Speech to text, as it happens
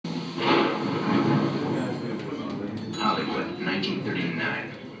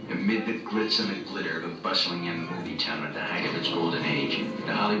Amid the glitz and the glitter of a bustling young movie town at the height of its golden age,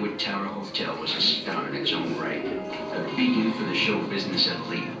 the Hollywood Tower Hotel was a star in its own right, a beacon for the show business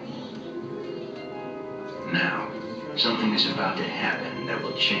elite. Now, something is about to happen that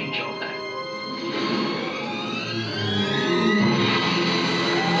will change all that.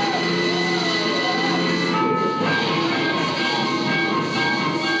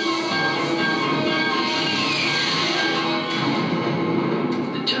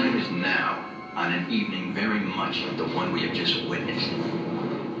 On an evening very much like the one we have just witnessed.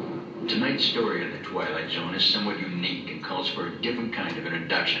 Tonight's story in the Twilight Zone is somewhat unique and calls for a different kind of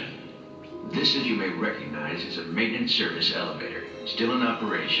introduction. This, as you may recognize, is a maintenance service elevator, still in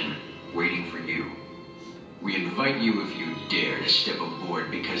operation, waiting for you. We invite you, if you dare, to step aboard,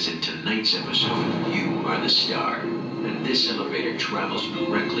 because in tonight's episode, you are the star, and this elevator travels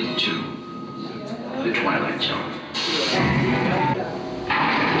directly to the Twilight Zone.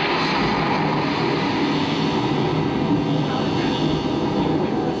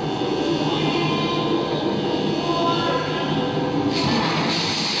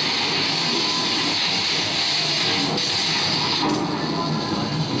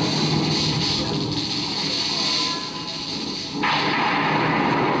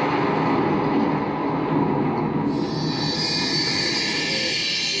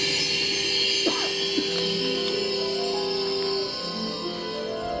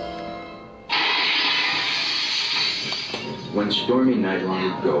 One stormy night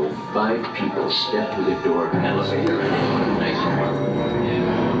long ago, 5 people stepped through the door of an elevator and one nightmare.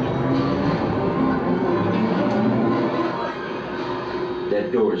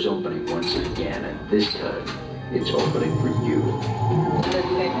 That door is opening once again, and this time, it's opening for you.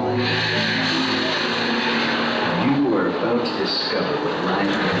 You are about to discover what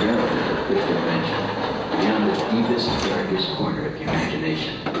lies beyond the fifth dimension, beyond the deepest, darkest corner of your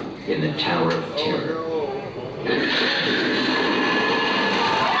imagination, in the Tower of Terror.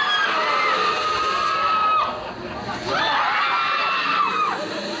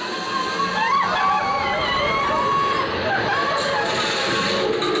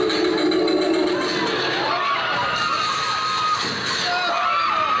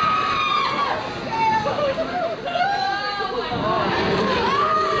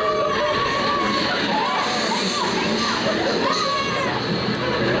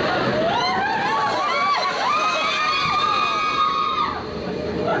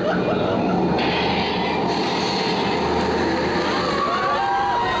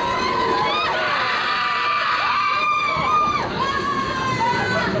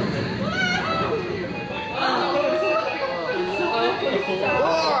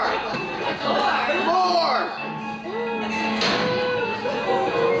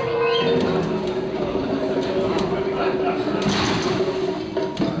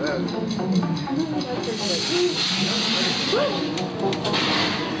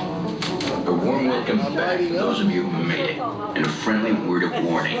 A warm welcome back to those of you who made it, and a friendly word of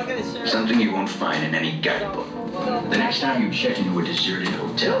warning, something you won't find in any guidebook. The next time you check into a deserted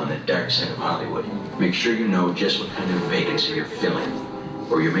hotel in the dark side of Hollywood, make sure you know just what kind of vacancy you're filling,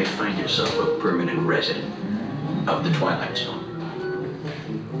 or you may find yourself a permanent resident of the Twilight Zone.